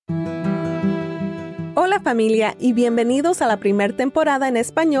Hola familia y bienvenidos a la primera temporada en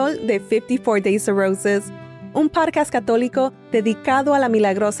español de 54 Days of Roses, un podcast católico dedicado a la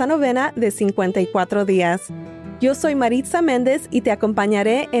milagrosa novena de 54 días. Yo soy Maritza Méndez y te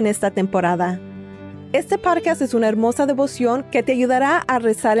acompañaré en esta temporada. Este podcast es una hermosa devoción que te ayudará a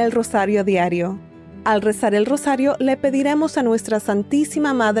rezar el rosario diario. Al rezar el rosario, le pediremos a nuestra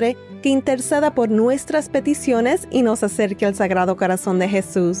Santísima Madre que interceda por nuestras peticiones y nos acerque al Sagrado Corazón de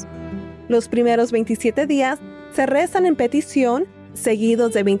Jesús. Los primeros 27 días se rezan en petición,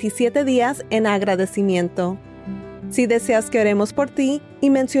 seguidos de 27 días en agradecimiento. Si deseas que oremos por ti y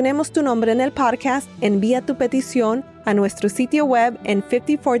mencionemos tu nombre en el podcast, envía tu petición a nuestro sitio web en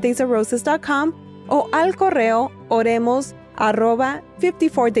 54daysofroses.com o al correo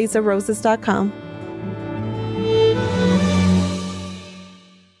oremos@54daysofroses.com.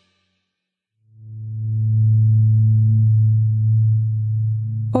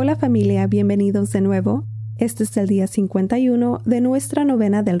 Hola familia, bienvenidos de nuevo. Este es el día 51 de nuestra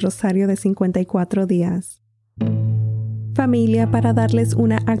novena del Rosario de 54 días. Familia, para darles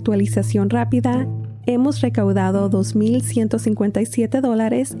una actualización rápida, hemos recaudado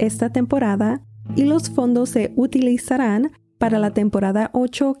 $2,157 esta temporada y los fondos se utilizarán para la temporada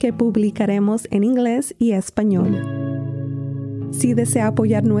 8 que publicaremos en inglés y español. Si desea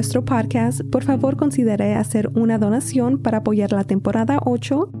apoyar nuestro podcast, por favor considere hacer una donación para apoyar la temporada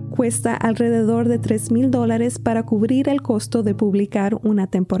 8. Cuesta alrededor de $3,000 para cubrir el costo de publicar una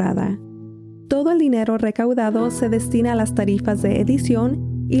temporada. Todo el dinero recaudado se destina a las tarifas de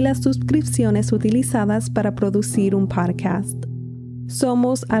edición y las suscripciones utilizadas para producir un podcast.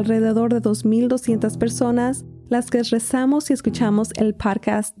 Somos alrededor de 2,200 personas las que rezamos y escuchamos el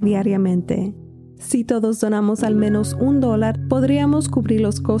podcast diariamente. Si todos donamos al menos $1, podríamos cubrir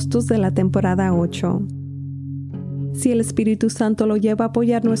los costos de la temporada 8. Si el Espíritu Santo lo lleva a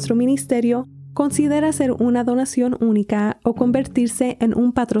apoyar nuestro ministerio, considera hacer una donación única o convertirse en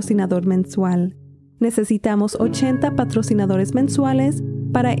un patrocinador mensual. Necesitamos 80 patrocinadores mensuales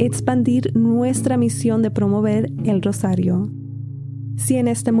para expandir nuestra misión de promover el Rosario. Si en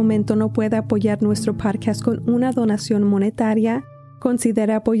este momento no puede apoyar nuestro podcast con una donación monetaria,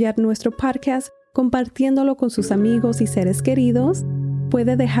 considera apoyar nuestro podcast compartiéndolo con sus amigos y seres queridos.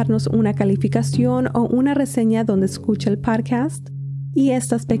 Puede dejarnos una calificación o una reseña donde escucha el podcast. Y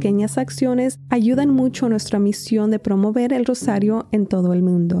estas pequeñas acciones ayudan mucho a nuestra misión de promover el Rosario en todo el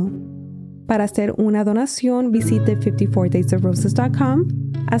mundo. Para hacer una donación, visite 54daysofroses.com.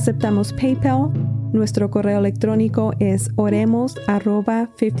 Aceptamos PayPal. Nuestro correo electrónico es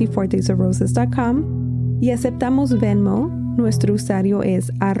oremos@54daysofroses.com y aceptamos Venmo. Nuestro usuario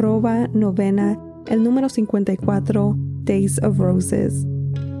es @novena, el número 54 Days of Roses.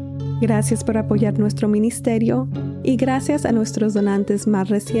 Gracias por apoyar nuestro ministerio y gracias a nuestros donantes más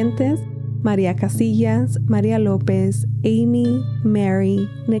recientes: María Casillas, María López, Amy, Mary,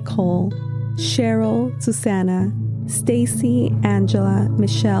 Nicole, Cheryl, Susana, Stacy, Angela,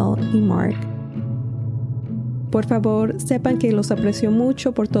 Michelle y Mark. Por favor, sepan que los aprecio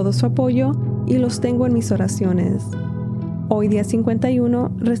mucho por todo su apoyo y los tengo en mis oraciones. Hoy, día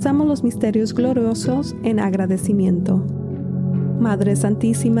 51, rezamos los misterios gloriosos en agradecimiento. Madre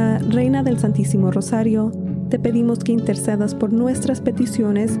Santísima, Reina del Santísimo Rosario, te pedimos que intercedas por nuestras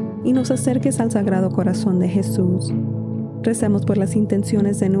peticiones y nos acerques al Sagrado Corazón de Jesús. Recemos por las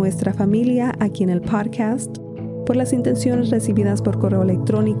intenciones de nuestra familia aquí en el podcast, por las intenciones recibidas por correo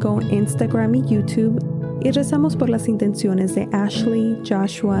electrónico, Instagram y YouTube, y rezamos por las intenciones de Ashley,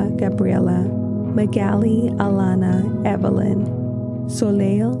 Joshua, Gabriela, Magali, Alana, Evelyn,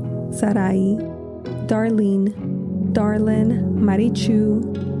 Soleil, Sarai, Darlene, Darlene, Marichu,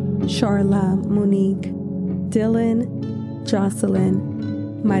 Charla, Monique, Dylan, Jocelyn,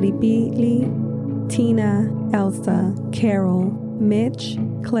 Maripili, Tina, Elsa, Carol, Mitch,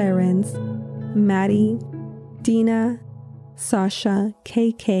 Clarence, Maddie, Dina, Sasha,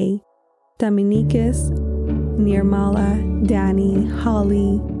 KK, Dominiques, Nirmala, Danny,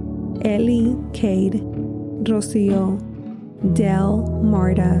 Holly, Ellie, Cade, Rocio, Del,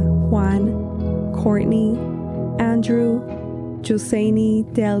 Marta, Juan, Courtney, Andrew, Joseini,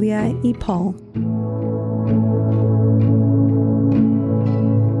 Delia y Paul.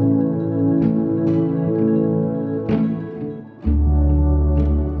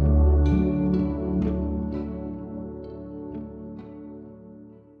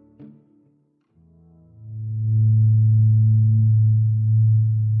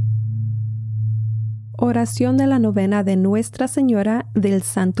 Oración de la novena de Nuestra Señora del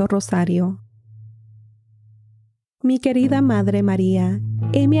Santo Rosario. Mi querida Madre María,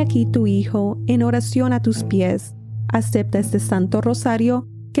 heme aquí tu Hijo en oración a tus pies. Acepta este Santo Rosario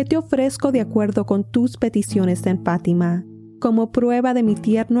que te ofrezco de acuerdo con tus peticiones en Fátima, como prueba de mi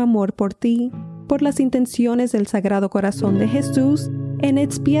tierno amor por ti, por las intenciones del Sagrado Corazón de Jesús, en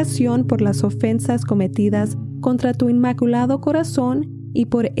expiación por las ofensas cometidas contra tu Inmaculado Corazón y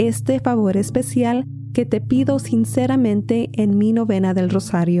por este favor especial que te pido sinceramente en mi novena del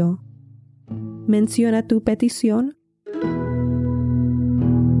Rosario. Menciona tu petición.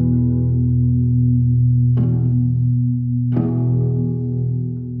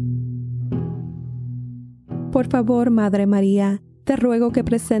 Por favor, Madre María, te ruego que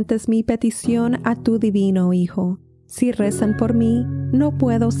presentes mi petición a tu divino Hijo. Si rezan por mí, no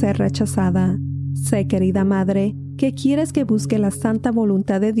puedo ser rechazada. Sé, querida Madre, que quieres que busque la santa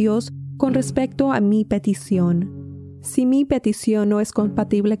voluntad de Dios con respecto a mi petición. Si mi petición no es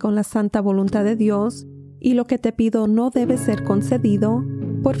compatible con la santa voluntad de Dios y lo que te pido no debe ser concedido,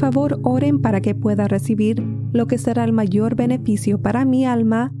 por favor oren para que pueda recibir lo que será el mayor beneficio para mi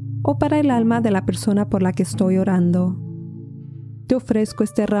alma o para el alma de la persona por la que estoy orando. Te ofrezco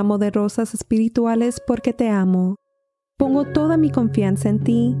este ramo de rosas espirituales porque te amo. Pongo toda mi confianza en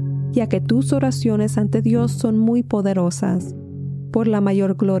ti, ya que tus oraciones ante Dios son muy poderosas. Por la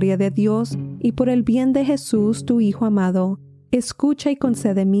mayor gloria de Dios y por el bien de Jesús, tu Hijo amado, escucha y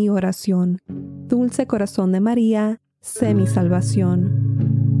concede mi oración. Dulce corazón de María, sé mi salvación.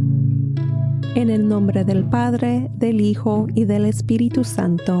 En el nombre del Padre, del Hijo y del Espíritu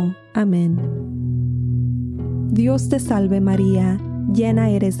Santo. Amén. Dios te salve María, llena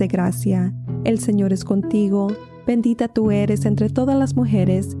eres de gracia. El Señor es contigo. Bendita tú eres entre todas las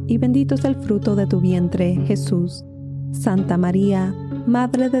mujeres, y bendito es el fruto de tu vientre, Jesús. Santa María,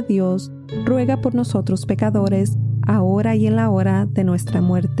 Madre de Dios, ruega por nosotros pecadores, ahora y en la hora de nuestra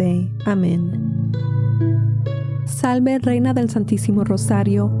muerte. Amén. Salve, Reina del Santísimo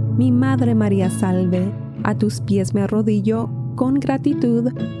Rosario, mi Madre María salve. A tus pies me arrodillo con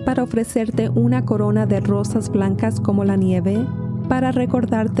gratitud para ofrecerte una corona de rosas blancas como la nieve, para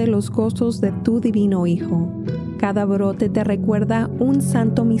recordarte los gozos de tu divino Hijo. Cada brote te recuerda un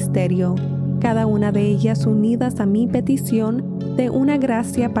santo misterio, cada una de ellas unidas a mi petición de una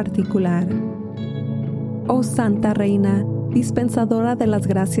gracia particular. Oh Santa Reina, dispensadora de las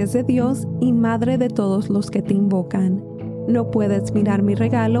gracias de Dios y Madre de todos los que te invocan, no puedes mirar mi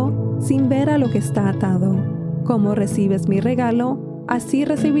regalo sin ver a lo que está atado. Como recibes mi regalo, así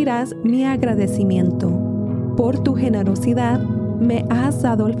recibirás mi agradecimiento. Por tu generosidad, me has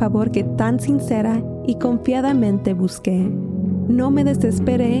dado el favor que tan sincera y confiadamente busqué. No me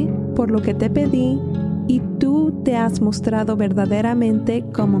desesperé por lo que te pedí, y tú te has mostrado verdaderamente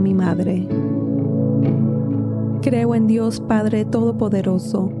como mi madre. Creo en Dios Padre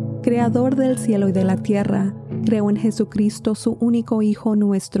Todopoderoso, Creador del cielo y de la tierra. Creo en Jesucristo, su único Hijo,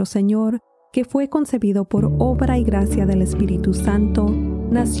 nuestro Señor, que fue concebido por obra y gracia del Espíritu Santo,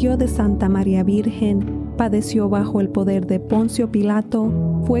 nació de Santa María Virgen, padeció bajo el poder de Poncio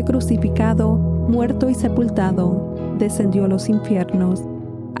Pilato, fue crucificado, muerto y sepultado, descendió a los infiernos.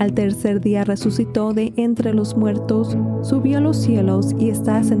 Al tercer día resucitó de entre los muertos, subió a los cielos y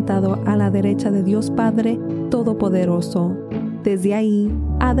está sentado a la derecha de Dios Padre Todopoderoso. Desde ahí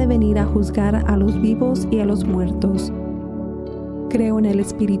ha de venir a juzgar a los vivos y a los muertos. Creo en el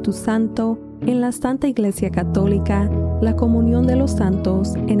Espíritu Santo, en la Santa Iglesia Católica, la comunión de los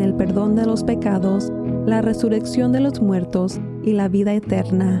santos, en el perdón de los pecados, la resurrección de los muertos y la vida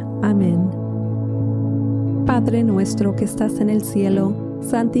eterna. Amén. Padre nuestro que estás en el cielo,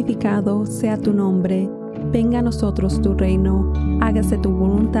 santificado sea tu nombre. Venga a nosotros tu reino, hágase tu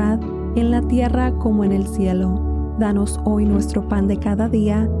voluntad, en la tierra como en el cielo. Danos hoy nuestro pan de cada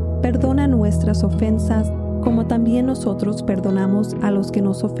día, perdona nuestras ofensas, como también nosotros perdonamos a los que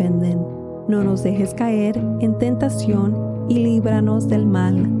nos ofenden. No nos dejes caer en tentación y líbranos del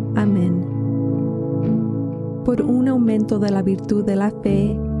mal. Amén. Por un aumento de la virtud de la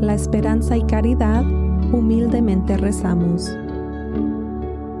fe, la esperanza y caridad, humildemente rezamos.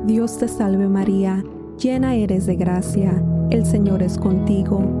 Dios te salve María, llena eres de gracia, el Señor es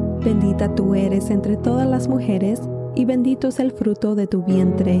contigo, bendita tú eres entre todas las mujeres, y bendito es el fruto de tu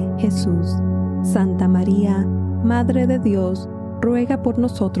vientre, Jesús. Santa María, Madre de Dios, ruega por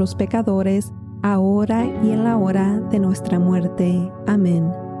nosotros pecadores, ahora y en la hora de nuestra muerte.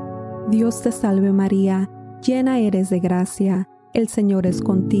 Amén. Dios te salve María, llena eres de gracia, el Señor es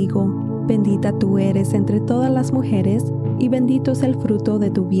contigo, bendita tú eres entre todas las mujeres, y bendito es el fruto de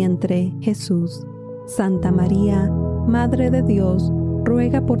tu vientre, Jesús. Santa María, Madre de Dios,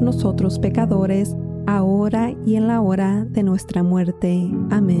 ruega por nosotros pecadores, ahora y en la hora de nuestra muerte.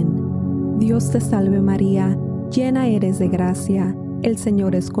 Amén. Dios te salve María, llena eres de gracia, el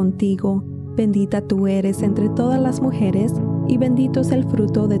Señor es contigo, bendita tú eres entre todas las mujeres, y bendito es el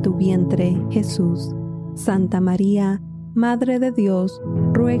fruto de tu vientre, Jesús. Santa María, Madre de Dios,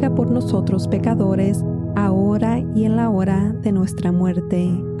 ruega por nosotros pecadores, ahora y en la hora de nuestra muerte.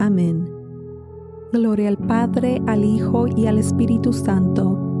 Amén. Gloria al Padre, al Hijo y al Espíritu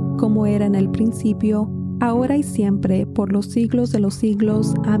Santo, como era en el principio, ahora y siempre, por los siglos de los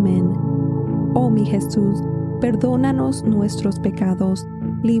siglos. Amén. Oh mi Jesús, perdónanos nuestros pecados,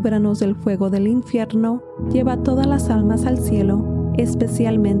 líbranos del fuego del infierno, lleva todas las almas al cielo,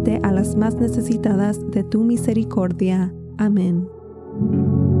 especialmente a las más necesitadas de tu misericordia. Amén.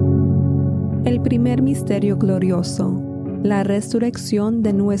 El primer misterio glorioso, la resurrección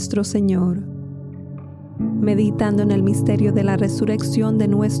de nuestro Señor. Meditando en el misterio de la resurrección de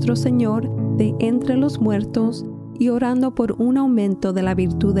nuestro Señor de entre los muertos y orando por un aumento de la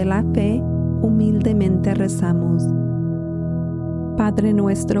virtud de la fe, humildemente rezamos. Padre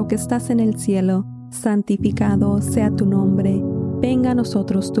nuestro que estás en el cielo, santificado sea tu nombre. Venga a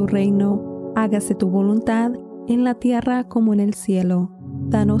nosotros tu reino, hágase tu voluntad en la tierra como en el cielo.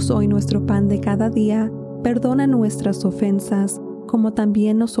 Danos hoy nuestro pan de cada día, perdona nuestras ofensas, como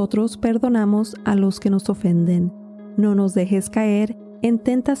también nosotros perdonamos a los que nos ofenden. No nos dejes caer en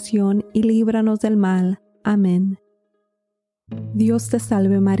tentación y líbranos del mal. Amén. Dios te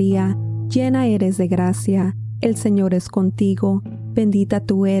salve María, llena eres de gracia, el Señor es contigo, bendita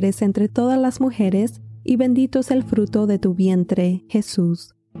tú eres entre todas las mujeres, y bendito es el fruto de tu vientre,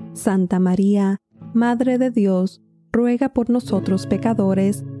 Jesús. Santa María, Madre de Dios, ruega por nosotros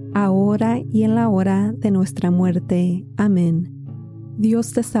pecadores, ahora y en la hora de nuestra muerte. Amén.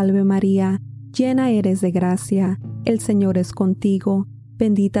 Dios te salve María, llena eres de gracia, el Señor es contigo,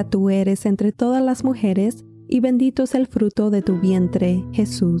 bendita tú eres entre todas las mujeres, y bendito es el fruto de tu vientre,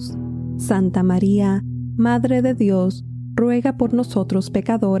 Jesús. Santa María, Madre de Dios, ruega por nosotros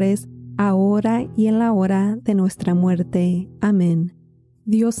pecadores, ahora y en la hora de nuestra muerte. Amén.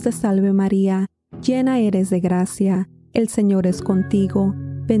 Dios te salve María, llena eres de gracia, el Señor es contigo,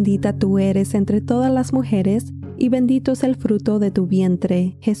 bendita tú eres entre todas las mujeres, y bendito es el fruto de tu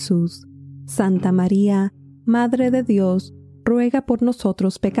vientre, Jesús. Santa María, Madre de Dios, ruega por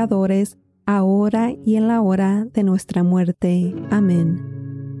nosotros pecadores, ahora y en la hora de nuestra muerte. Amén.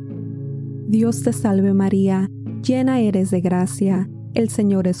 Dios te salve María, llena eres de gracia, el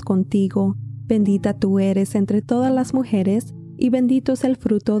Señor es contigo, bendita tú eres entre todas las mujeres, y bendito es el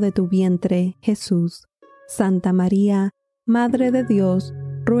fruto de tu vientre, Jesús. Santa María, Madre de Dios,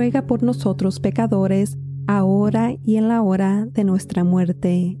 ruega por nosotros pecadores, ahora y en la hora de nuestra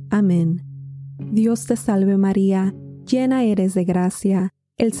muerte. Amén. Dios te salve María, llena eres de gracia,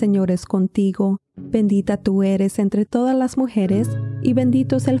 el Señor es contigo, bendita tú eres entre todas las mujeres, y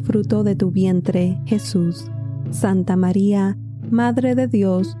bendito es el fruto de tu vientre, Jesús. Santa María, Madre de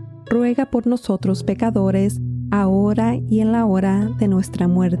Dios, ruega por nosotros pecadores, ahora y en la hora de nuestra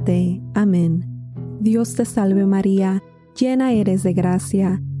muerte. Amén. Dios te salve María, llena eres de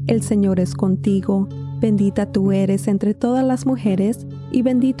gracia, el Señor es contigo, bendita tú eres entre todas las mujeres, y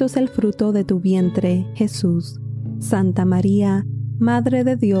bendito es el fruto de tu vientre, Jesús. Santa María, Madre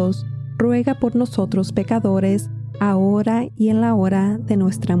de Dios, ruega por nosotros pecadores, ahora y en la hora de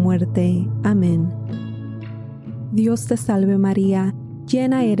nuestra muerte. Amén. Dios te salve María,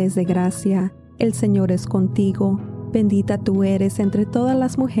 llena eres de gracia, el Señor es contigo, bendita tú eres entre todas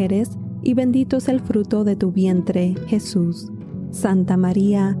las mujeres, y bendito es el fruto de tu vientre, Jesús. Santa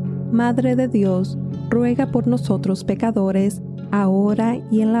María, Madre de Dios, ruega por nosotros pecadores, ahora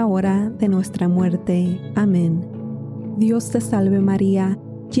y en la hora de nuestra muerte. Amén. Dios te salve María,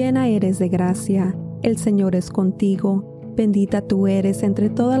 llena eres de gracia, el Señor es contigo, bendita tú eres entre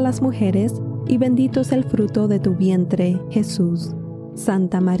todas las mujeres, y bendito es el fruto de tu vientre, Jesús.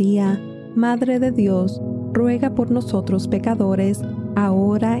 Santa María, Madre de Dios, ruega por nosotros pecadores,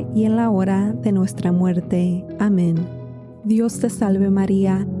 ahora y en la hora de nuestra muerte. Amén. Dios te salve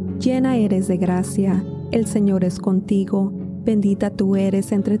María, llena eres de gracia, el Señor es contigo, bendita tú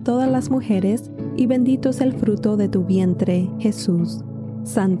eres entre todas las mujeres, y bendito es el fruto de tu vientre, Jesús.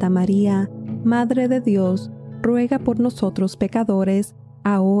 Santa María, Madre de Dios, ruega por nosotros pecadores,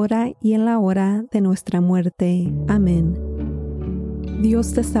 ahora y en la hora de nuestra muerte. Amén.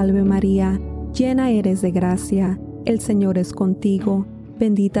 Dios te salve María, llena eres de gracia, el Señor es contigo,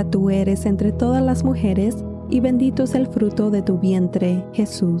 bendita tú eres entre todas las mujeres, y bendito es el fruto de tu vientre,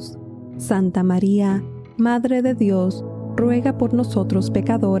 Jesús. Santa María, Madre de Dios, ruega por nosotros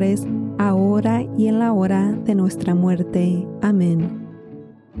pecadores, ahora y en la hora de nuestra muerte. Amén.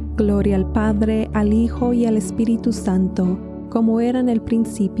 Gloria al Padre, al Hijo y al Espíritu Santo, como era en el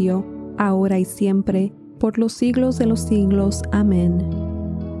principio, ahora y siempre, por los siglos de los siglos. Amén.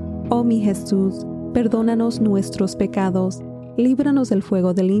 Oh mi Jesús, perdónanos nuestros pecados, líbranos del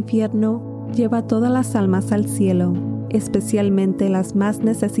fuego del infierno, lleva todas las almas al cielo, especialmente las más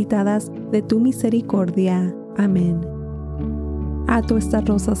necesitadas de tu misericordia. Amén. Ato estas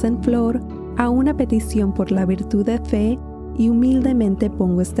rosas en flor a una petición por la virtud de fe y humildemente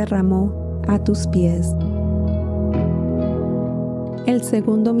pongo este ramo a tus pies. El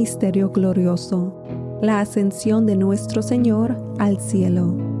segundo misterio glorioso, la ascensión de nuestro Señor al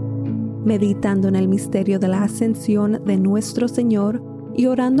cielo. Meditando en el misterio de la ascensión de nuestro Señor y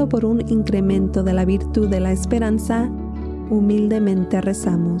orando por un incremento de la virtud de la esperanza, humildemente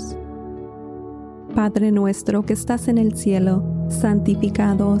rezamos. Padre nuestro que estás en el cielo,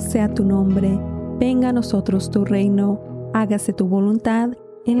 santificado sea tu nombre. Venga a nosotros tu reino, hágase tu voluntad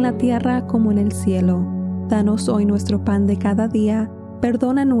en la tierra como en el cielo. Danos hoy nuestro pan de cada día,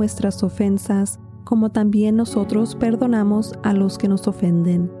 perdona nuestras ofensas, como también nosotros perdonamos a los que nos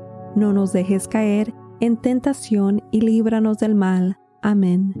ofenden. No nos dejes caer en tentación y líbranos del mal.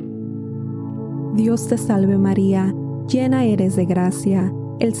 Amén. Dios te salve María, llena eres de gracia,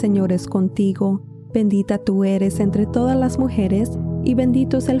 el Señor es contigo, bendita tú eres entre todas las mujeres, y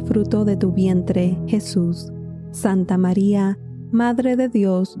bendito es el fruto de tu vientre, Jesús. Santa María, Madre de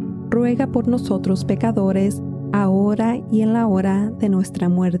Dios, ruega por nosotros pecadores, ahora y en la hora de nuestra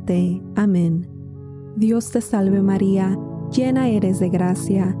muerte. Amén. Dios te salve María, llena eres de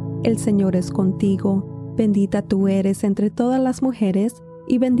gracia, el Señor es contigo, bendita tú eres entre todas las mujeres,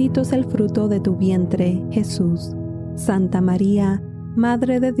 y bendito es el fruto de tu vientre, Jesús. Santa María,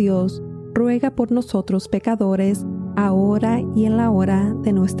 Madre de Dios, ruega por nosotros pecadores, ahora y en la hora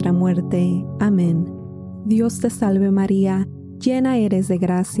de nuestra muerte. Amén. Dios te salve María, llena eres de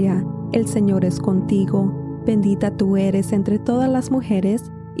gracia, el Señor es contigo, bendita tú eres entre todas las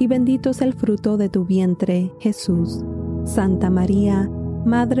mujeres, y bendito es el fruto de tu vientre, Jesús. Santa María,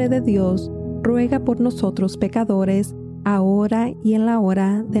 Madre de Dios, ruega por nosotros pecadores, ahora y en la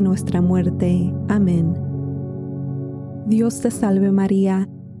hora de nuestra muerte. Amén. Dios te salve María,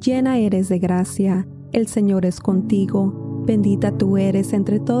 llena eres de gracia, el Señor es contigo, bendita tú eres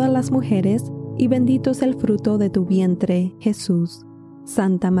entre todas las mujeres, y bendito es el fruto de tu vientre, Jesús.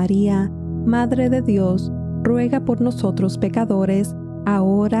 Santa María, Madre de Dios, ruega por nosotros pecadores,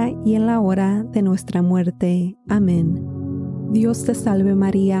 ahora y en la hora de nuestra muerte. Amén. Dios te salve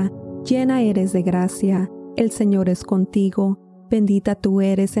María, llena eres de gracia, el Señor es contigo, bendita tú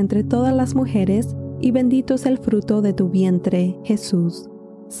eres entre todas las mujeres, y bendito es el fruto de tu vientre, Jesús.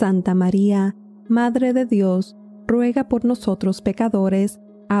 Santa María, Madre de Dios, ruega por nosotros pecadores,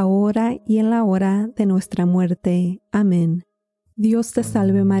 ahora y en la hora de nuestra muerte. Amén. Dios te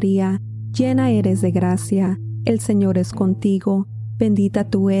salve María, llena eres de gracia, el Señor es contigo, bendita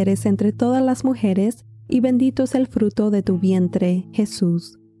tú eres entre todas las mujeres, y bendito es el fruto de tu vientre,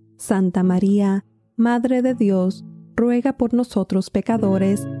 Jesús. Santa María, Madre de Dios, ruega por nosotros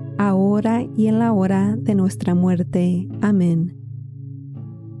pecadores, ahora y en la hora de nuestra muerte. Amén.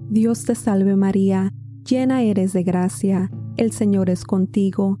 Dios te salve María, llena eres de gracia, el Señor es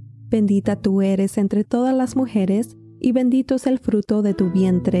contigo, bendita tú eres entre todas las mujeres, y bendito es el fruto de tu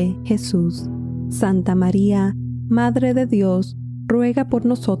vientre, Jesús. Santa María, Madre de Dios, ruega por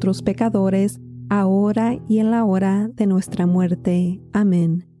nosotros pecadores, ahora y en la hora de nuestra muerte.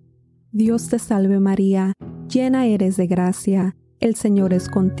 Amén. Dios te salve María, llena eres de gracia, el Señor es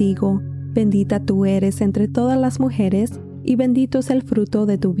contigo, bendita tú eres entre todas las mujeres, y bendito es el fruto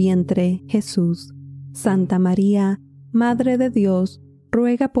de tu vientre, Jesús. Santa María, Madre de Dios,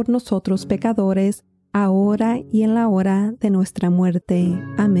 ruega por nosotros pecadores, ahora y en la hora de nuestra muerte.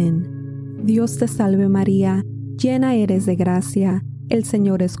 Amén. Dios te salve María, llena eres de gracia, el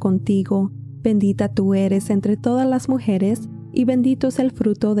Señor es contigo, bendita tú eres entre todas las mujeres, y bendito es el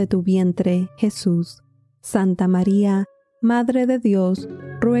fruto de tu vientre, Jesús. Santa María, Madre de Dios,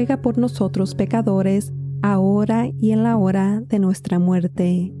 ruega por nosotros pecadores, ahora y en la hora de nuestra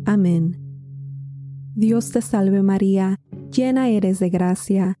muerte. Amén. Dios te salve María, llena eres de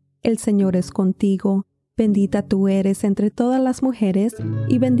gracia, el Señor es contigo, bendita tú eres entre todas las mujeres,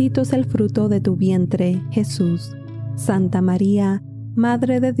 y bendito es el fruto de tu vientre, Jesús. Santa María,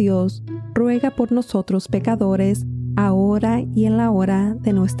 Madre de Dios, ruega por nosotros pecadores, ahora y en la hora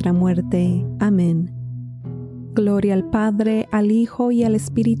de nuestra muerte. Amén. Gloria al Padre, al Hijo y al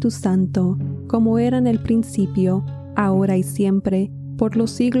Espíritu Santo, como era en el principio, ahora y siempre, por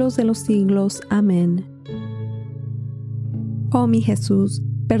los siglos de los siglos. Amén. Oh mi Jesús,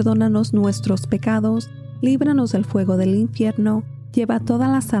 perdónanos nuestros pecados, líbranos del fuego del infierno, lleva todas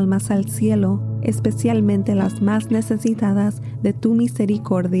las almas al cielo, especialmente las más necesitadas de tu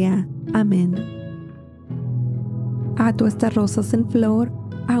misericordia. Amén. Ato estas rosas en flor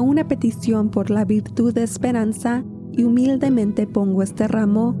a una petición por la virtud de esperanza y humildemente pongo este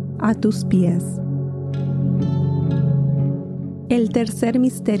ramo a tus pies. El tercer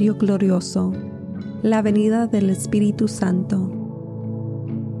misterio glorioso, la venida del Espíritu Santo.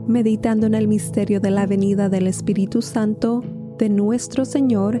 Meditando en el misterio de la venida del Espíritu Santo de nuestro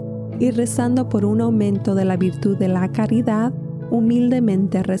Señor y rezando por un aumento de la virtud de la caridad,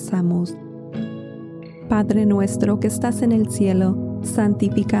 humildemente rezamos. Padre nuestro que estás en el cielo,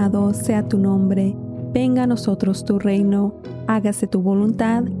 santificado sea tu nombre. Venga a nosotros tu reino, hágase tu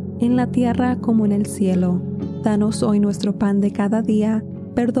voluntad en la tierra como en el cielo. Danos hoy nuestro pan de cada día,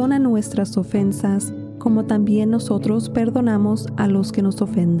 perdona nuestras ofensas, como también nosotros perdonamos a los que nos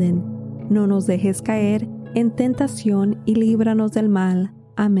ofenden. No nos dejes caer en tentación y líbranos del mal.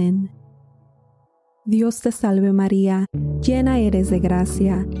 Amén. Dios te salve María, llena eres de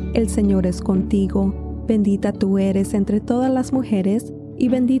gracia, el Señor es contigo, bendita tú eres entre todas las mujeres, y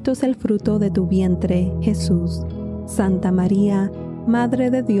bendito es el fruto de tu vientre, Jesús. Santa María, Madre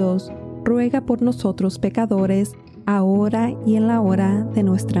de Dios, ruega por nosotros pecadores, ahora y en la hora de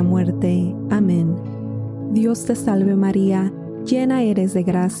nuestra muerte. Amén. Dios te salve María, llena eres de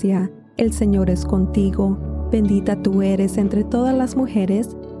gracia, el Señor es contigo, bendita tú eres entre todas las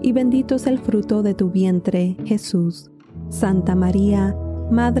mujeres, y bendito es el fruto de tu vientre, Jesús. Santa María,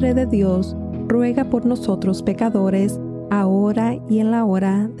 Madre de Dios, ruega por nosotros pecadores, ahora y en la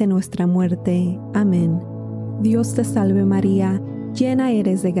hora de nuestra muerte. Amén. Dios te salve María, llena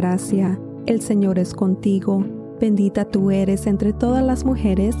eres de gracia, el Señor es contigo, bendita tú eres entre todas las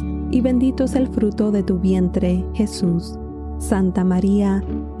mujeres, y bendito es el fruto de tu vientre, Jesús. Santa María,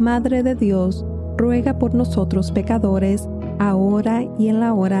 Madre de Dios, ruega por nosotros pecadores, ahora y en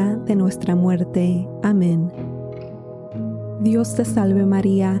la hora de nuestra muerte. Amén. Dios te salve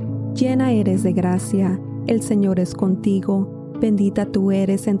María, llena eres de gracia, el Señor es contigo, bendita tú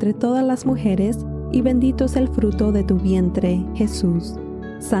eres entre todas las mujeres, y bendito es el fruto de tu vientre, Jesús.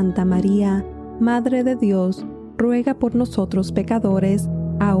 Santa María, Madre de Dios, ruega por nosotros pecadores,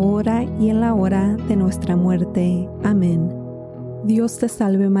 ahora y en la hora de nuestra muerte. Amén. Dios te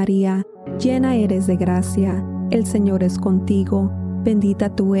salve María, llena eres de gracia, el Señor es contigo,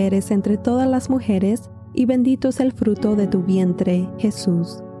 bendita tú eres entre todas las mujeres, y bendito es el fruto de tu vientre,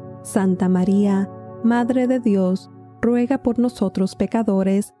 Jesús. Santa María, Madre de Dios, ruega por nosotros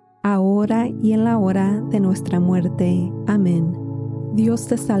pecadores, ahora y en la hora de nuestra muerte. Amén. Dios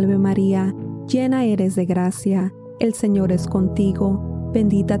te salve María, llena eres de gracia, el Señor es contigo,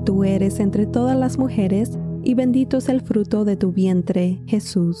 bendita tú eres entre todas las mujeres, y bendito es el fruto de tu vientre,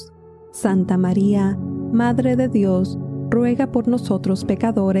 Jesús. Santa María, Madre de Dios, ruega por nosotros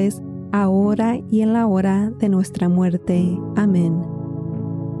pecadores, ahora y en la hora de nuestra muerte. Amén.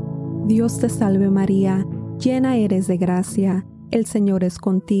 Dios te salve María, llena eres de gracia, el Señor es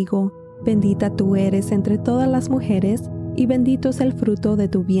contigo, bendita tú eres entre todas las mujeres, y bendito es el fruto de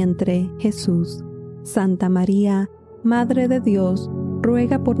tu vientre, Jesús. Santa María, Madre de Dios,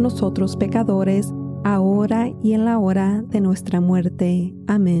 ruega por nosotros pecadores, ahora y en la hora de nuestra muerte.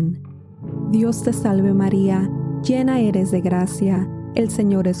 Amén. Dios te salve María, llena eres de gracia, el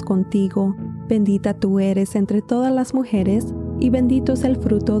Señor es contigo, bendita tú eres entre todas las mujeres, y bendito es el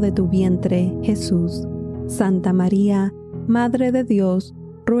fruto de tu vientre, Jesús. Santa María, Madre de Dios,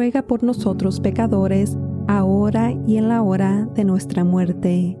 ruega por nosotros pecadores, ahora y en la hora de nuestra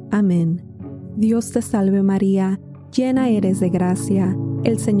muerte. Amén. Dios te salve María, llena eres de gracia,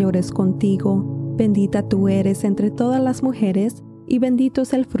 el Señor es contigo, bendita tú eres entre todas las mujeres, y bendito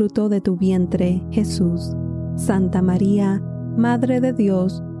es el fruto de tu vientre, Jesús. Santa María, Madre de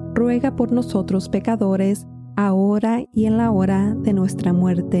Dios, ruega por nosotros pecadores, ahora y en la hora de nuestra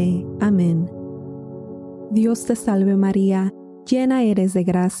muerte. Amén. Dios te salve María, llena eres de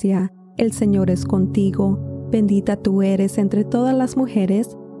gracia, el Señor es contigo, bendita tú eres entre todas las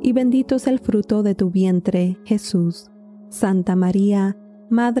mujeres, y bendito es el fruto de tu vientre, Jesús. Santa María,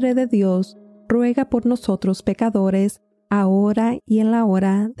 Madre de Dios, ruega por nosotros pecadores, ahora y en la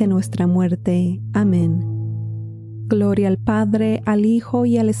hora de nuestra muerte. Amén. Gloria al Padre, al Hijo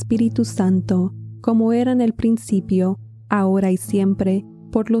y al Espíritu Santo, como era en el principio, ahora y siempre,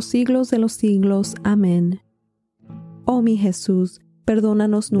 por los siglos de los siglos. Amén. Oh mi Jesús,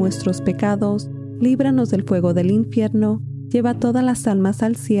 perdónanos nuestros pecados, líbranos del fuego del infierno, lleva todas las almas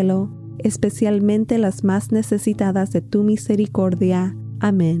al cielo, especialmente las más necesitadas de tu misericordia.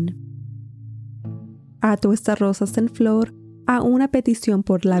 Amén. Ato estas rosas en flor a una petición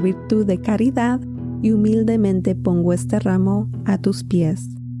por la virtud de caridad, y humildemente pongo este ramo a tus pies.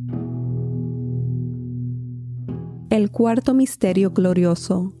 El cuarto misterio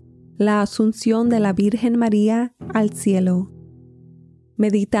glorioso, la Asunción de la Virgen María al cielo.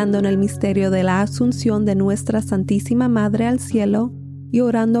 meditando en el misterio de la Asunción de nuestra Santísima Madre al cielo y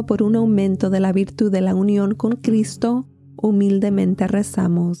orando por un aumento de la virtud de la unión con Cristo, humildemente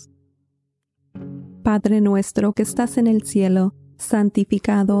rezamos. Padre nuestro que estás en el cielo,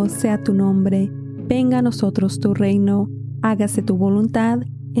 santificado sea tu nombre. Venga a nosotros tu reino, hágase tu voluntad,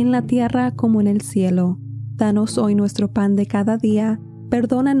 en la tierra como en el cielo. Danos hoy nuestro pan de cada día,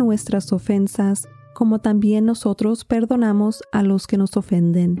 perdona nuestras ofensas, como también nosotros perdonamos a los que nos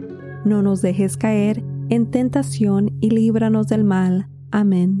ofenden. No nos dejes caer en tentación y líbranos del mal.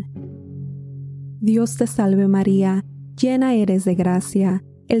 Amén. Dios te salve María, llena eres de gracia,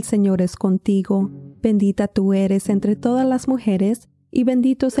 el Señor es contigo, bendita tú eres entre todas las mujeres, y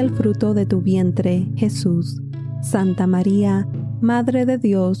bendito es el fruto de tu vientre, Jesús. Santa María, Madre de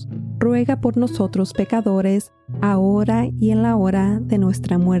Dios, ruega por nosotros pecadores, ahora y en la hora de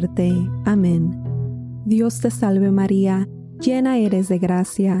nuestra muerte. Amén. Dios te salve María, llena eres de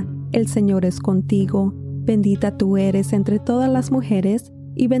gracia, el Señor es contigo, bendita tú eres entre todas las mujeres,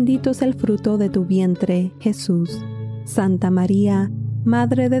 y bendito es el fruto de tu vientre, Jesús. Santa María,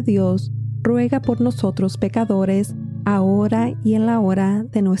 Madre de Dios, ruega por nosotros pecadores, ahora y en la hora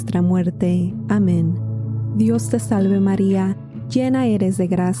de nuestra muerte. Amén. Dios te salve María, llena eres de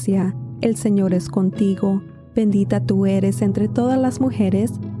gracia, el Señor es contigo, bendita tú eres entre todas las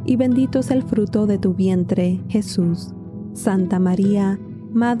mujeres, y bendito es el fruto de tu vientre, Jesús. Santa María,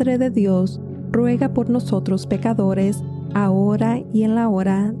 Madre de Dios, ruega por nosotros pecadores, ahora y en la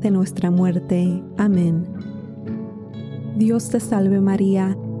hora de nuestra muerte. Amén. Dios te salve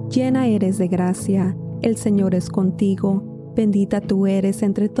María, llena eres de gracia, el Señor es contigo, bendita tú eres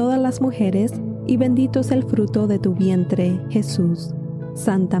entre todas las mujeres, y bendito es el fruto de tu vientre, Jesús.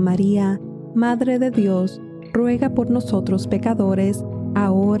 Santa María, Madre de Dios, ruega por nosotros pecadores,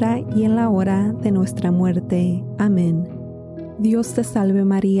 ahora y en la hora de nuestra muerte. Amén. Dios te salve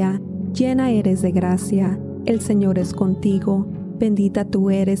María, llena eres de gracia, el Señor es contigo, bendita tú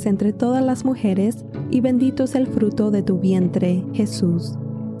eres entre todas las mujeres, y bendito es el fruto de tu vientre, Jesús.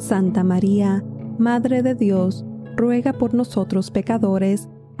 Santa María, Madre de Dios, ruega por nosotros pecadores,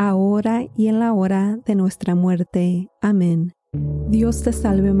 ahora y en la hora de nuestra muerte. Amén. Dios te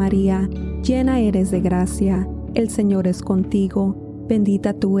salve María, llena eres de gracia, el Señor es contigo,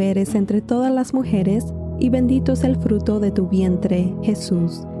 bendita tú eres entre todas las mujeres, y bendito es el fruto de tu vientre,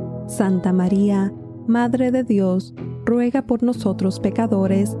 Jesús. Santa María, Madre de Dios, ruega por nosotros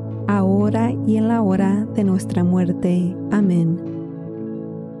pecadores, ahora y en la hora de nuestra muerte. Amén.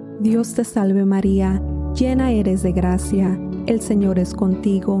 Dios te salve María, llena eres de gracia, el Señor es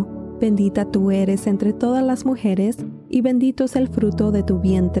contigo, bendita tú eres entre todas las mujeres, y bendito es el fruto de tu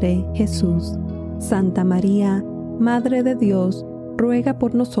vientre, Jesús. Santa María, Madre de Dios, ruega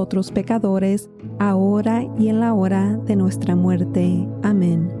por nosotros pecadores, ahora y en la hora de nuestra muerte.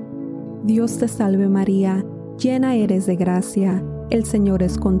 Amén. Dios te salve María, llena eres de gracia, el Señor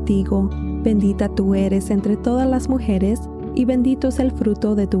es contigo, bendita tú eres entre todas las mujeres, y bendito es el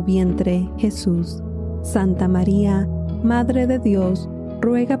fruto de tu vientre, Jesús. Santa María, Madre de Dios,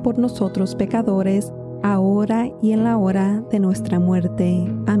 ruega por nosotros pecadores, ahora y en la hora de nuestra muerte.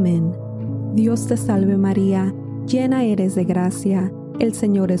 Amén. Dios te salve María, llena eres de gracia, el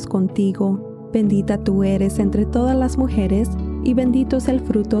Señor es contigo, bendita tú eres entre todas las mujeres, y bendito es el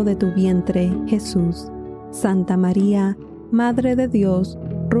fruto de tu vientre, Jesús. Santa María, Madre de Dios,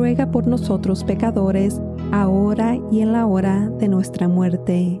 ruega por nosotros pecadores, ahora y en la hora de nuestra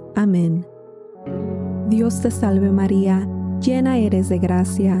muerte. Amén. Dios te salve María, llena eres de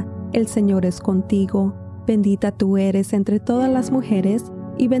gracia, el Señor es contigo, bendita tú eres entre todas las mujeres,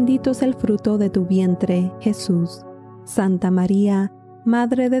 y bendito es el fruto de tu vientre, Jesús. Santa María,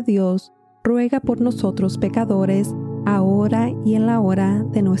 Madre de Dios, ruega por nosotros pecadores, ahora y en la hora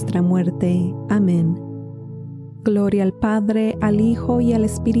de nuestra muerte. Amén. Gloria al Padre, al Hijo y al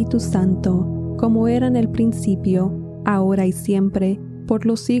Espíritu Santo, como era en el principio, ahora y siempre, por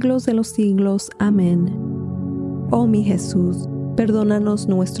los siglos de los siglos. Amén. Oh mi Jesús, perdónanos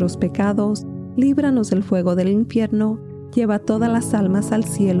nuestros pecados, líbranos del fuego del infierno, lleva todas las almas al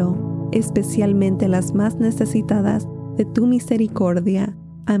cielo, especialmente las más necesitadas de tu misericordia.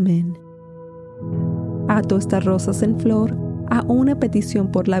 Amén. Ato estas rosas en flor a una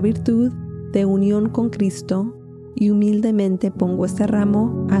petición por la virtud de unión con Cristo, y humildemente pongo este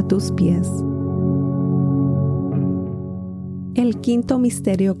ramo a tus pies. El quinto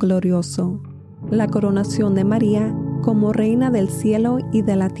misterio glorioso, la coronación de María como Reina del cielo y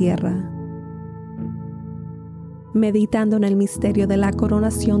de la tierra. Meditando en el misterio de la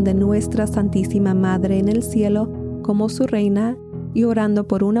coronación de nuestra Santísima Madre en el cielo como su Reina, y orando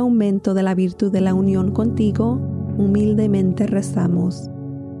por un aumento de la virtud de la unión contigo, humildemente rezamos.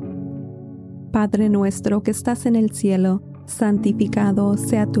 Padre nuestro que estás en el cielo, santificado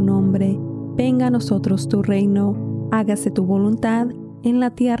sea tu nombre. Venga a nosotros tu reino, hágase tu voluntad en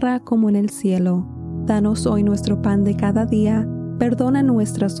la tierra como en el cielo. Danos hoy nuestro pan de cada día, perdona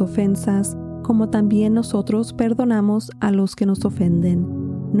nuestras ofensas, como también nosotros perdonamos a los que nos ofenden.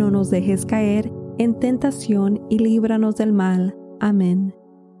 No nos dejes caer en tentación y líbranos del mal. Amén.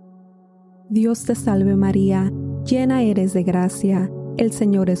 Dios te salve María, llena eres de gracia, el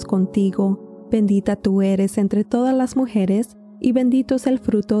Señor es contigo. Bendita tú eres entre todas las mujeres, y bendito es el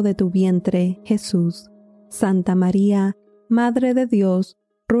fruto de tu vientre, Jesús. Santa María, Madre de Dios,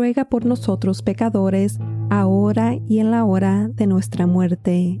 ruega por nosotros pecadores, ahora y en la hora de nuestra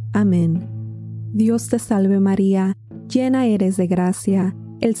muerte. Amén. Dios te salve María, llena eres de gracia,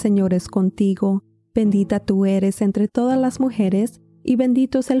 el Señor es contigo. Bendita tú eres entre todas las mujeres, y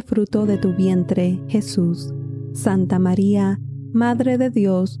bendito es el fruto de tu vientre, Jesús. Santa María, Madre de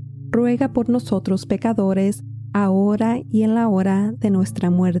Dios, ruega por nosotros pecadores, ahora y en la hora de nuestra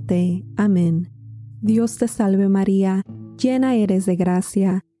muerte. Amén. Dios te salve María, llena eres de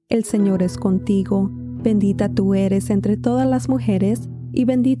gracia, el Señor es contigo. Bendita tú eres entre todas las mujeres, y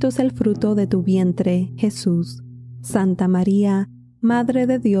bendito es el fruto de tu vientre, Jesús. Santa María, Madre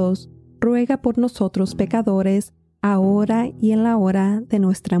de Dios, ruega por nosotros pecadores, ahora y en la hora de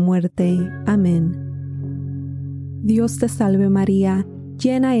nuestra muerte. Amén. Dios te salve María,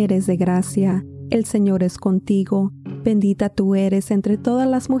 llena eres de gracia, el Señor es contigo. Bendita tú eres entre todas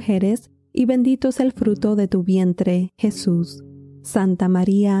las mujeres, y bendito es el fruto de tu vientre, Jesús. Santa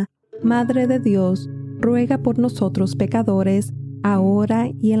María, Madre de Dios, ruega por nosotros pecadores, ahora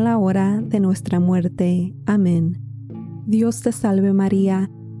y en la hora de nuestra muerte. Amén. Dios te salve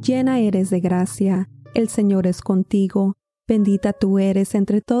María, llena eres de gracia, el Señor es contigo. Bendita tú eres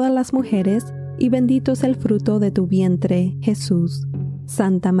entre todas las mujeres, y bendito es el fruto de tu vientre, Jesús.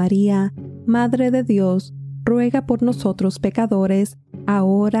 Santa María, Madre de Dios, ruega por nosotros pecadores,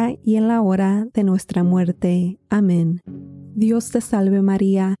 ahora y en la hora de nuestra muerte. Amén. Dios te salve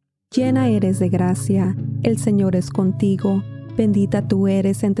María, llena eres de gracia, el Señor es contigo. Bendita tú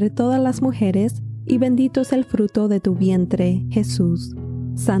eres entre todas las mujeres, y bendito es el fruto de tu vientre, Jesús.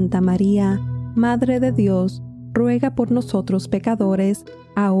 Santa María, Madre de Dios, ruega por nosotros pecadores,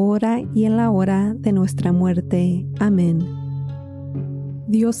 ahora y en la hora de nuestra muerte. Amén.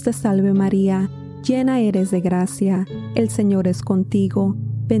 Dios te salve María, llena eres de gracia, el Señor es contigo.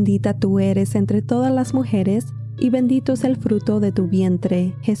 Bendita tú eres entre todas las mujeres, y bendito es el fruto de tu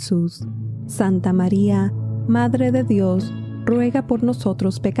vientre, Jesús. Santa María, Madre de Dios, ruega por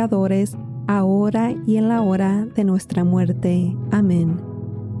nosotros pecadores, ahora y en la hora de nuestra muerte. Amén.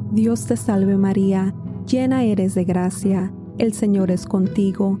 Dios te salve María, llena eres de gracia, el Señor es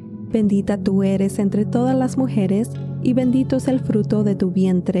contigo. Bendita tú eres entre todas las mujeres, y bendito es el fruto de tu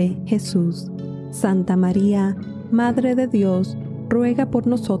vientre, Jesús. Santa María, Madre de Dios, ruega por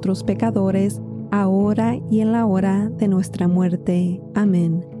nosotros pecadores, ahora y en la hora de nuestra muerte.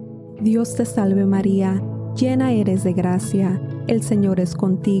 Amén. Dios te salve María, llena eres de gracia, el Señor es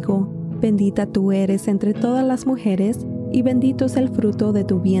contigo. Bendita tú eres entre todas las mujeres, y bendito es el fruto de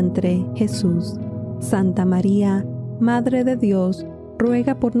tu vientre, Jesús. Santa María, Madre de Dios,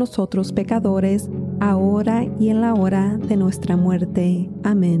 ruega por nosotros pecadores, ahora y en la hora de nuestra muerte.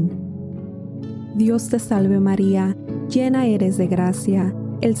 Amén. Dios te salve María, llena eres de gracia,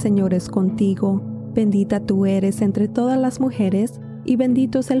 el Señor es contigo. Bendita tú eres entre todas las mujeres, y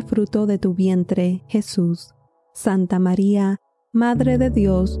bendito es el fruto de tu vientre, Jesús. Santa María, Madre de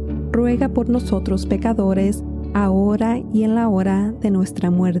Dios, ruega por nosotros pecadores, ahora y en la hora de nuestra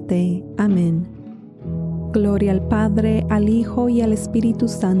muerte. Amén. Gloria al Padre, al Hijo y al Espíritu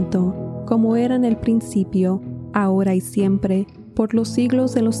Santo, como era en el principio, ahora y siempre, por los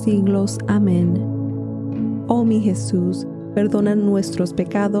siglos de los siglos. Amén. Oh mi Jesús, perdona nuestros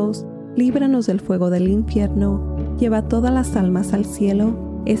pecados, líbranos del fuego del infierno, lleva todas las almas al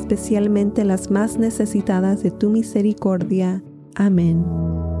cielo, especialmente las más necesitadas de tu misericordia. Amén.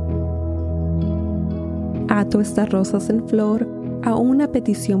 Ato estas rosas en flor a una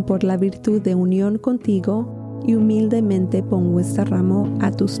petición por la virtud de unión contigo, y humildemente pongo este ramo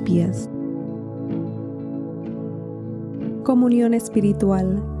a tus pies. Comunión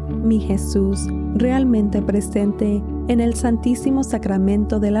espiritual. Mi Jesús, realmente presente en el Santísimo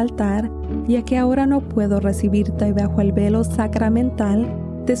Sacramento del altar, ya que ahora no puedo recibirte bajo el velo sacramental,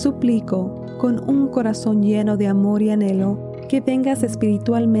 te suplico, con un corazón lleno de amor y anhelo, que vengas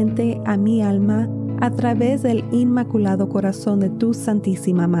espiritualmente a mi alma a través del Inmaculado Corazón de tu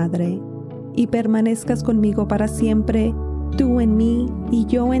Santísima Madre, y permanezcas conmigo para siempre, tú en mí y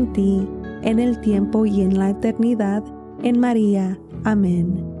yo en ti, en el tiempo y en la eternidad, en María.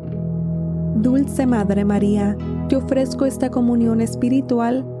 Amén. Dulce Madre María, te ofrezco esta comunión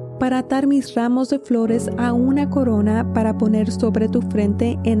espiritual para atar mis ramos de flores a una corona para poner sobre tu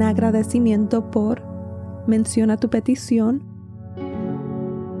frente en agradecimiento por... Menciona tu petición.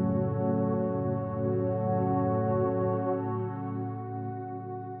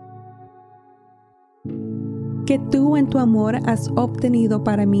 Que tú en tu amor has obtenido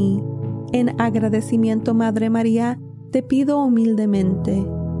para mí. En agradecimiento, Madre María, te pido humildemente.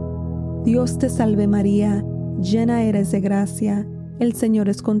 Dios te salve María, llena eres de gracia, el Señor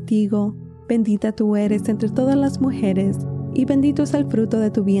es contigo, bendita tú eres entre todas las mujeres, y bendito es el fruto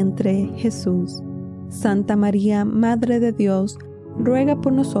de tu vientre, Jesús. Santa María, Madre de Dios, ruega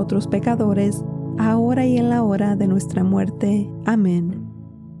por nosotros pecadores, ahora y en la hora de nuestra muerte. Amén.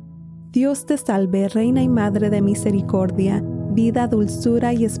 Dios te salve, Reina y Madre de misericordia, vida,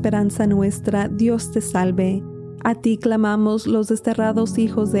 dulzura y esperanza nuestra, Dios te salve. A ti clamamos los desterrados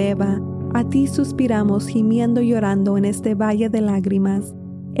hijos de Eva, a ti suspiramos gimiendo y llorando en este valle de lágrimas.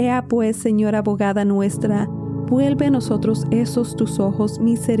 Ea pues, Señora abogada nuestra, vuelve a nosotros esos tus ojos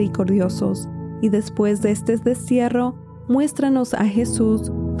misericordiosos, y después de este destierro, muéstranos a Jesús,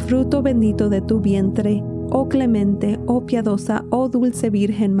 fruto bendito de tu vientre. Oh clemente, oh piadosa, oh dulce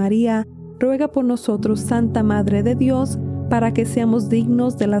Virgen María, ruega por nosotros, Santa Madre de Dios, para que seamos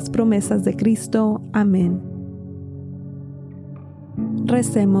dignos de las promesas de Cristo. Amén.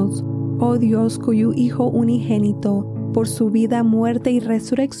 Recemos, oh Dios, cuyo Hijo unigénito, por su vida, muerte y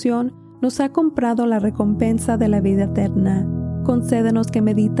resurrección, nos ha comprado la recompensa de la vida eterna. Concédenos que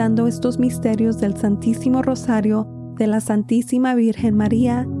meditando estos misterios del Santísimo Rosario de la Santísima Virgen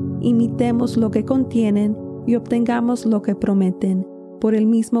María, imitemos lo que contienen y obtengamos lo que prometen. Por el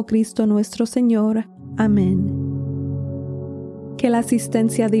mismo Cristo nuestro Señor. Amén. Que la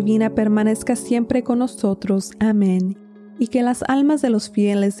asistencia divina permanezca siempre con nosotros. Amén. Y que las almas de los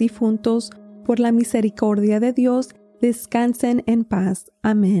fieles difuntos, por la misericordia de Dios, descansen en paz.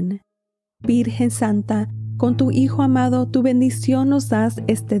 Amén. Virgen Santa, con tu Hijo amado, tu bendición nos das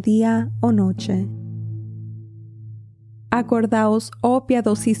este día o noche. Acordaos, oh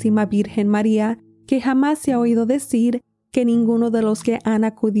piadosísima Virgen María, que jamás se ha oído decir que ninguno de los que han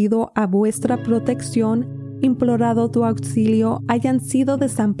acudido a vuestra protección, implorado tu auxilio, hayan sido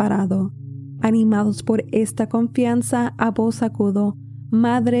desamparado. Animados por esta confianza, a vos acudo,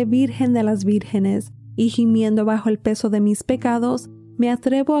 Madre Virgen de las Vírgenes, y gimiendo bajo el peso de mis pecados, me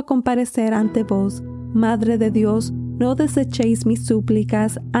atrevo a comparecer ante vos. Madre de Dios, no desechéis mis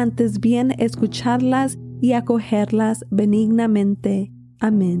súplicas, antes bien escucharlas y acogerlas benignamente.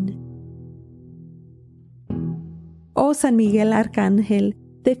 Amén. Oh San Miguel Arcángel,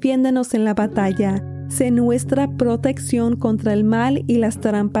 defiéndenos en la batalla, sé nuestra protección contra el mal y las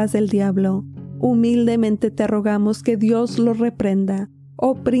trampas del diablo. Humildemente te rogamos que Dios lo reprenda,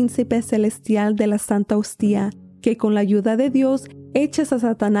 oh Príncipe Celestial de la Santa Hostia, que con la ayuda de Dios eches a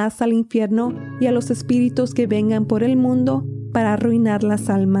Satanás al infierno y a los espíritus que vengan por el mundo para arruinar las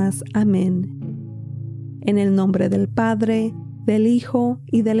almas. Amén. En el nombre del Padre, del Hijo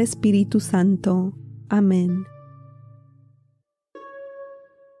y del Espíritu Santo. Amén.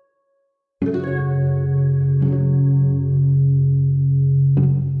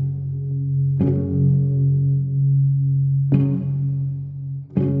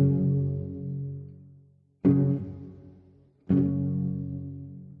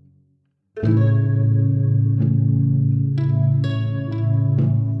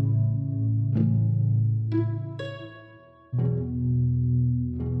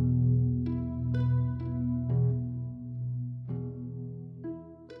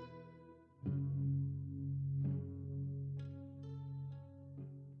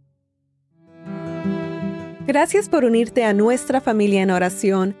 Gracias por unirte a nuestra familia en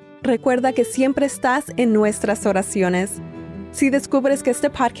oración. Recuerda que siempre estás en nuestras oraciones. Si descubres que este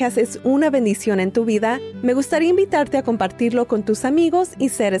podcast es una bendición en tu vida, me gustaría invitarte a compartirlo con tus amigos y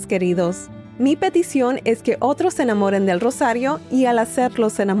seres queridos. Mi petición es que otros se enamoren del Rosario y al hacerlo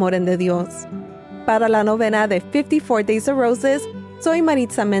se enamoren de Dios. Para la novena de 54 Days of Roses, soy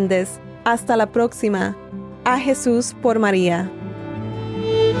Maritza Méndez. Hasta la próxima. A Jesús por María.